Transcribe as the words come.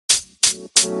Hello,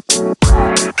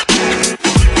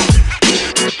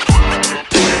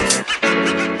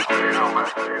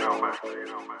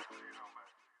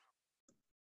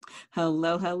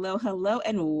 hello, hello,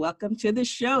 and welcome to the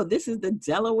show. This is the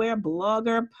Delaware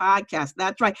Blogger Podcast.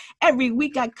 That's right. Every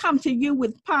week I come to you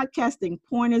with podcasting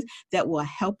pointers that will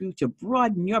help you to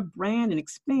broaden your brand and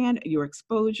expand your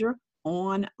exposure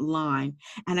online.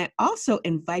 And I also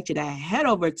invite you to head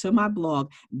over to my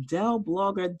blog,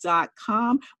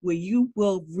 delblogger.com, where you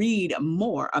will read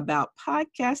more about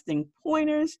podcasting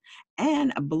pointers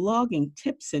and blogging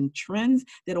tips and trends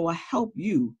that will help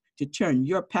you to turn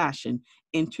your passion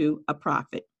into a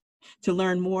profit. To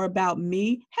learn more about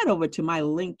me, head over to my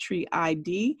Linktree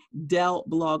ID,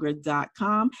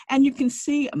 delblogger.com, and you can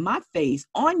see my face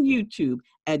on YouTube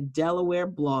at Delaware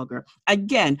Blogger.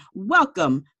 Again,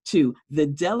 welcome to the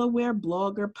Delaware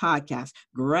Blogger Podcast.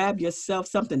 Grab yourself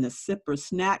something to sip or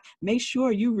snack. Make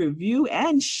sure you review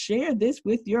and share this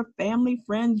with your family,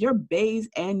 friends, your baes,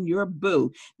 and your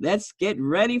boo. Let's get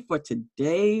ready for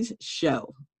today's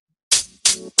show.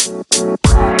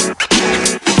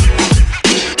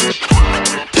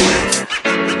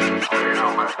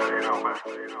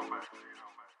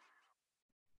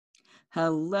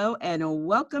 Hello and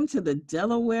welcome to the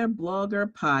Delaware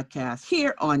Blogger Podcast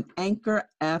here on Anchor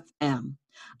FM.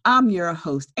 I'm your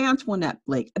host, Antoinette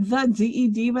Blake, the DE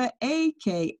Diva,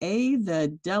 aka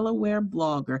the Delaware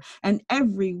Blogger. And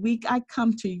every week I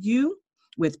come to you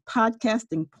with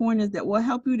podcasting pointers that will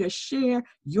help you to share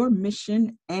your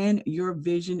mission and your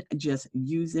vision just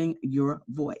using your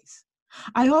voice.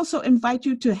 I also invite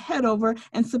you to head over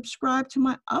and subscribe to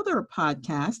my other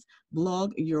podcast,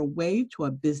 Blog Your Way to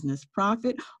a Business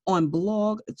Profit, on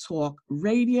Blog Talk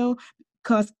Radio,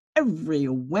 because every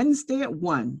Wednesday at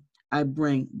 1, I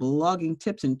bring blogging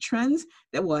tips and trends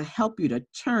that will help you to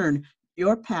turn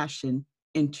your passion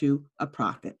into a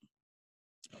profit.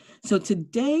 So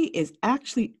today is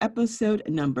actually episode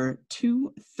number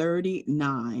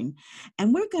 239,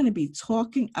 and we're going to be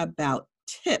talking about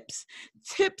tips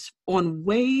on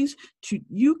ways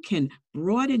you can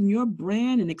broaden your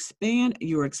brand and expand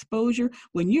your exposure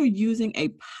when you're using a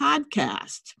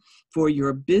podcast for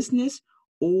your business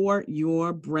or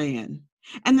your brand.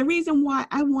 And the reason why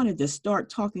I wanted to start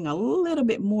talking a little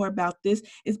bit more about this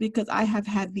is because I have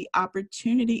had the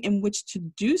opportunity in which to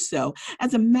do so.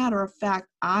 As a matter of fact,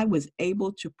 I was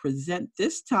able to present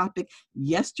this topic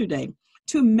yesterday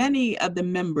to many of the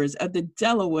members of the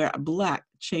Delaware Black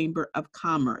Chamber of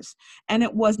Commerce. And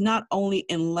it was not only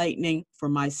enlightening for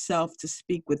myself to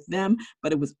speak with them,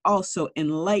 but it was also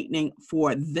enlightening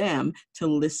for them to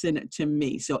listen to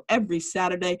me. So every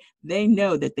Saturday, they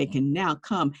know that they can now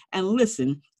come and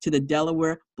listen to the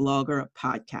Delaware Blogger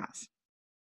Podcast.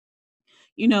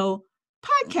 You know,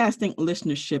 podcasting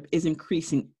listenership is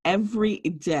increasing every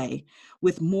day,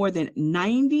 with more than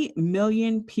 90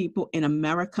 million people in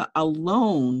America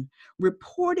alone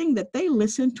reporting that they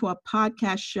listen to a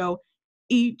podcast show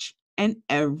each and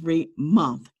every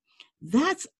month.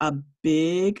 That's a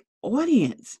big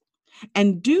audience.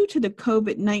 And due to the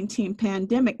COVID-19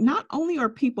 pandemic, not only are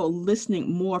people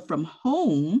listening more from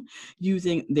home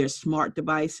using their smart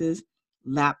devices,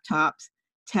 laptops,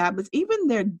 tablets, even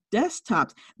their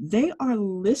desktops, they are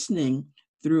listening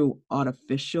through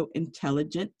artificial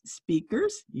intelligent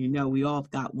speakers. You know, we all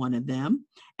got one of them.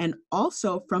 And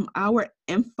also from our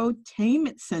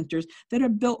infotainment centers that are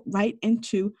built right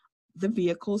into the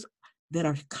vehicles that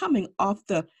are coming off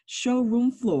the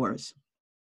showroom floors.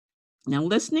 Now,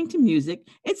 listening to music,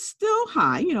 it's still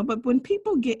high, but when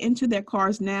people get into their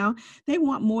cars now, they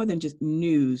want more than just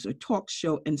news or talk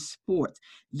show and sports.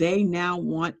 They now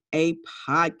want a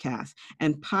podcast,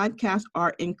 and podcasts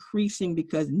are increasing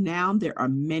because now there are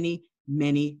many,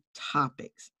 many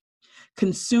topics.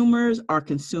 Consumers are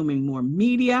consuming more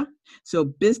media, so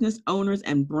business owners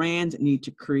and brands need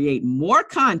to create more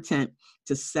content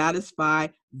to satisfy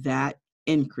that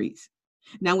increase.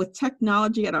 Now, with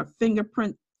technology at our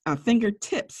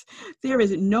fingertips, there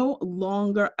is no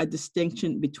longer a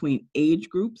distinction between age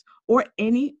groups or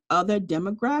any other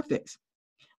demographics.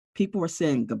 People are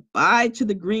saying goodbye to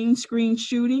the green screen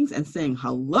shootings and saying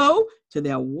hello to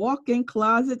their walk-in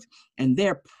closets and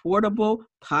their portable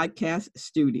podcast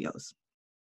studios.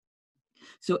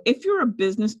 So if you're a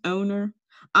business owner,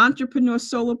 entrepreneur,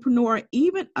 solopreneur, or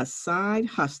even a side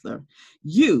hustler,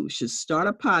 you should start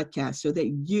a podcast so that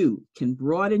you can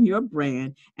broaden your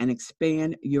brand and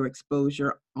expand your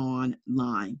exposure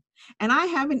online. And I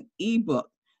have an ebook.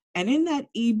 And in that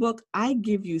ebook, I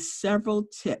give you several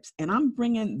tips, and I'm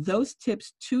bringing those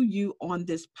tips to you on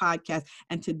this podcast.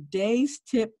 And today's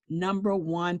tip number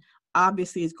 1,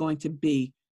 obviously, is going to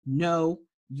be know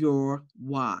your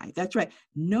why. That's right.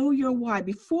 Know your why.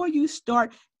 Before you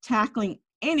start tackling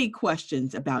any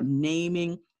questions about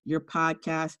naming your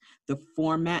podcast, the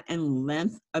format and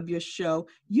length of your show,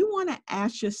 you want to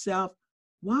ask yourself,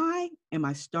 why am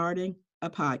I starting a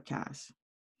podcast?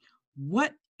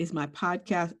 What is my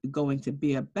podcast going to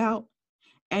be about?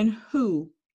 And who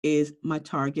is my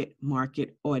target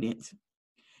market audience?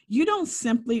 You don't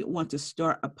simply want to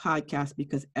start a podcast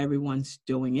because everyone's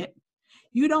doing it.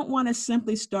 You don't want to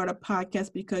simply start a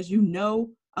podcast because you know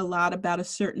a lot about a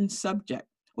certain subject,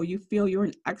 or you feel you're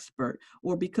an expert,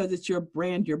 or because it's your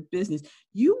brand, your business.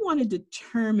 You want to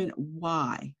determine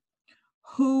why.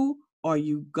 Who are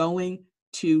you going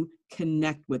to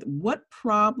connect with? What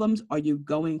problems are you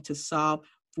going to solve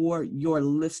for your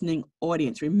listening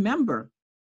audience? Remember,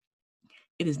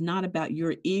 it is not about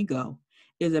your ego.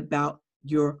 It is about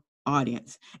your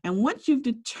audience. And once you've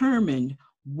determined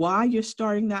why you're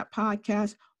starting that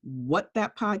podcast, what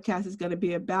that podcast is going to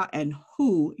be about, and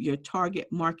who your target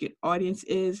market audience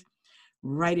is,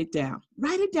 write it down.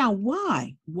 Write it down.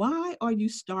 Why? Why are you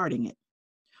starting it?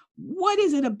 What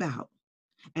is it about?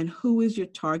 And who is your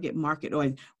target market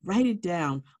audience? Write it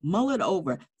down. Mull it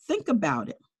over. Think about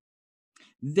it.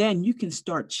 Then you can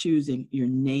start choosing your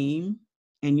name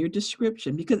and your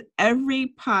description, because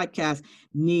every podcast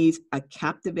needs a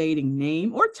captivating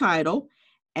name or title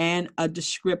and a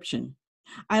description.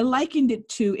 I likened it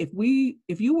to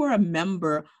if you were a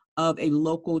member of a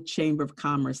local chamber of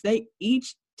commerce, they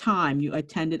each time you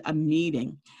attended a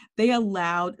meeting, they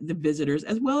allowed the visitors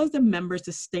as well as the members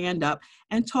to stand up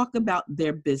and talk about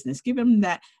their business, give them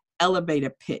that elevator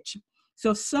pitch.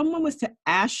 So if someone was to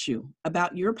ask you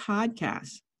about your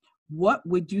podcast, what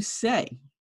would you say?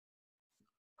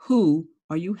 Who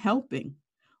are you helping?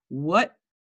 What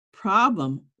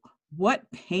problem? What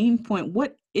pain point?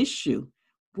 What issue?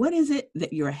 What is it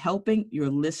that you're helping your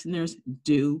listeners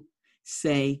do,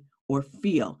 say, or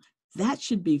feel? That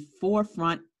should be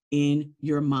forefront in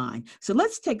your mind. So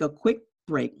let's take a quick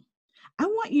break. I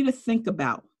want you to think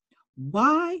about,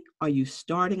 why are you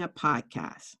starting a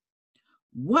podcast?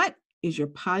 What is your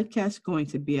podcast going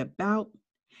to be about?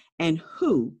 And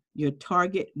who your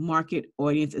target market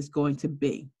audience is going to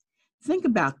be. Think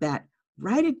about that.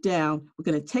 Write it down. We're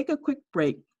going to take a quick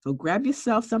break. So grab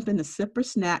yourself something to sip or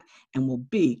snack, and we'll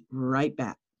be right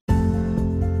back.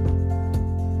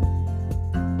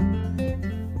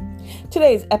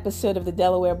 Today's episode of the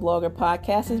Delaware Blogger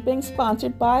Podcast is being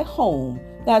sponsored by Home.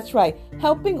 That's right,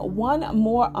 helping one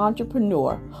more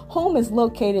entrepreneur. Home is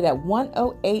located at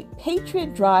 108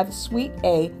 Patriot Drive, Suite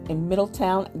A in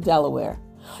Middletown, Delaware.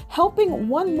 Helping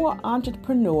one more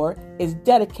entrepreneur is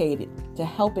dedicated to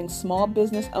helping small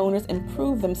business owners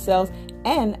improve themselves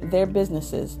and their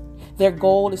businesses. Their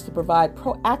goal is to provide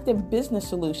proactive business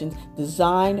solutions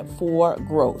designed for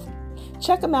growth.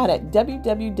 Check them out at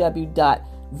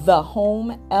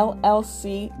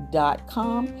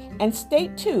www.thehomellc.com and stay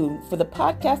tuned for the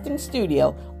podcasting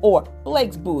studio or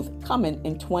Blake's booth coming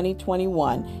in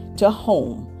 2021 to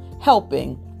Home,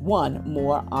 helping one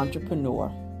more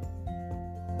entrepreneur.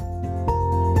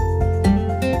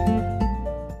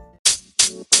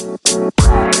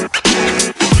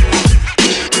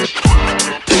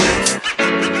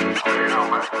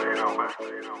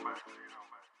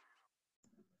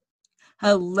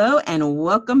 Hello and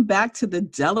welcome back to the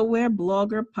Delaware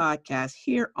Blogger Podcast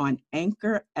here on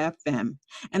Anchor FM.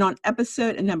 And on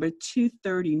episode number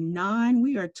 239,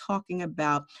 we are talking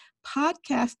about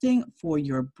podcasting for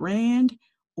your brand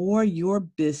or your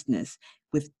business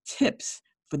with tips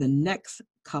for the next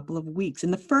couple of weeks.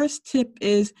 And the first tip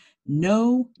is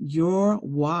know your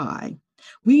why.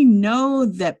 We know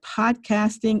that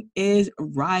podcasting is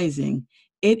rising.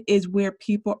 It is where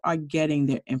people are getting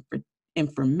their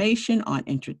information on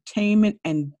entertainment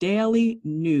and daily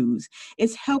news.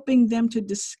 It's helping them to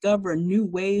discover new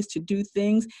ways to do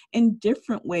things in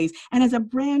different ways. And as a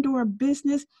brand or a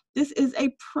business, this is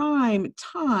a prime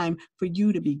time for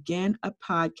you to begin a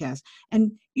podcast.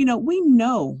 And, we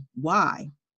know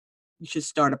why you should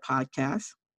start a podcast.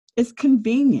 It's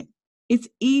convenient. It's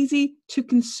easy to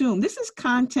consume. This is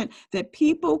content that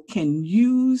people can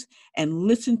use and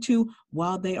listen to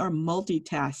while they are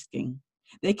multitasking.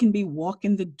 They can be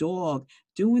walking the dog,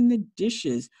 doing the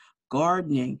dishes,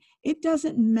 gardening. It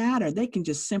doesn't matter. They can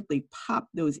just simply pop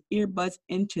those earbuds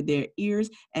into their ears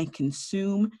and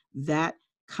consume that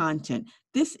content.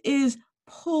 This is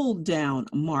pull down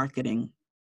marketing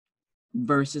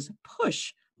versus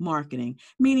push marketing,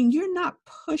 meaning you're not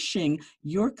pushing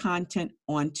your content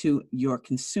onto your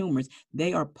consumers.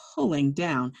 They are pulling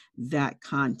down that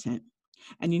content.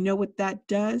 And you know what that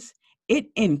does? It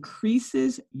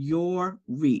increases your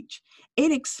reach.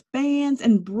 It expands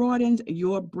and broadens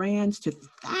your brands to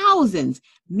thousands,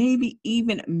 maybe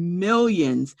even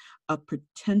millions of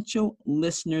potential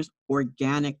listeners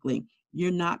organically.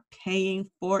 You're not paying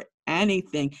for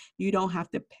anything. You don't have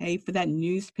to pay for that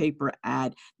newspaper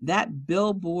ad, that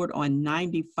billboard on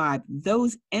 95,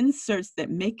 those inserts that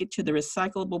make it to the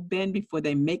recyclable bin before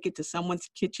they make it to someone's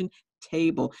kitchen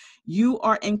table. You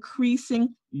are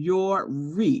increasing your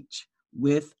reach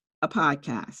with a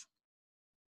podcast.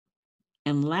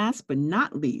 And last but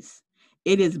not least,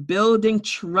 it is building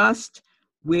trust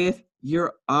with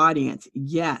your audience.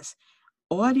 Yes,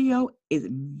 audio is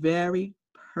very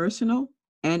personal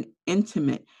and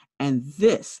intimate, and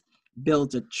this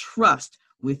builds a trust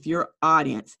with your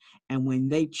audience. And when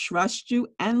they trust you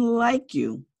and like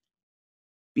you,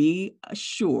 be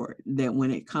assured that when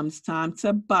it comes time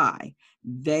to buy,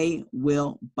 they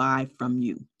will buy from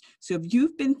you. So if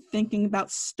you've been thinking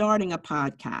about starting a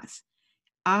podcast,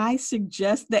 I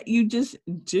suggest that you just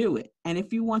do it. And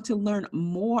if you want to learn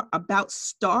more about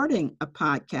starting a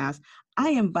podcast, I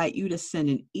invite you to send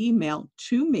an email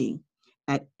to me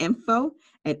at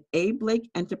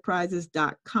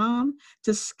info@ablakeenterprises.com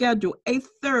to schedule a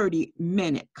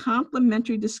 30-minute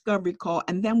complimentary discovery call,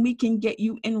 and then we can get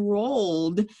you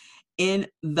enrolled in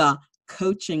the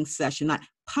coaching session, not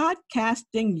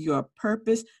podcasting your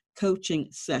purpose coaching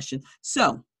session.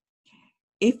 So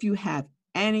if you have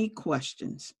any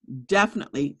questions,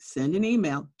 definitely send an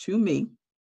email to me,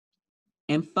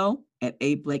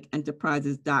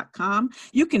 info@ablakeenterprises.com.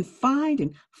 You can find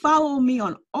and follow me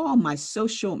on all my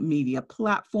social media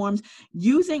platforms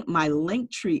using my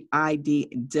Linktree ID,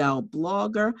 Del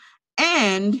Blogger,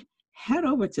 and head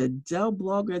over to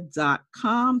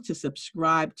delblogger.com to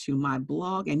subscribe to my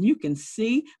blog, and you can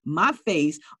see my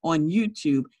face on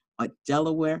YouTube at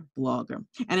Delaware Blogger.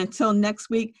 And until next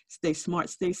week, stay smart,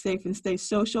 stay safe, and stay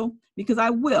social, because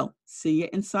I will see you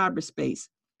in cyberspace.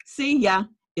 See ya.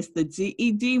 It's the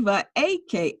DE Diva,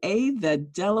 aka the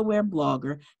Delaware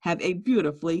Blogger. Have a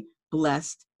beautifully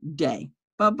blessed day.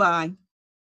 Bye-bye.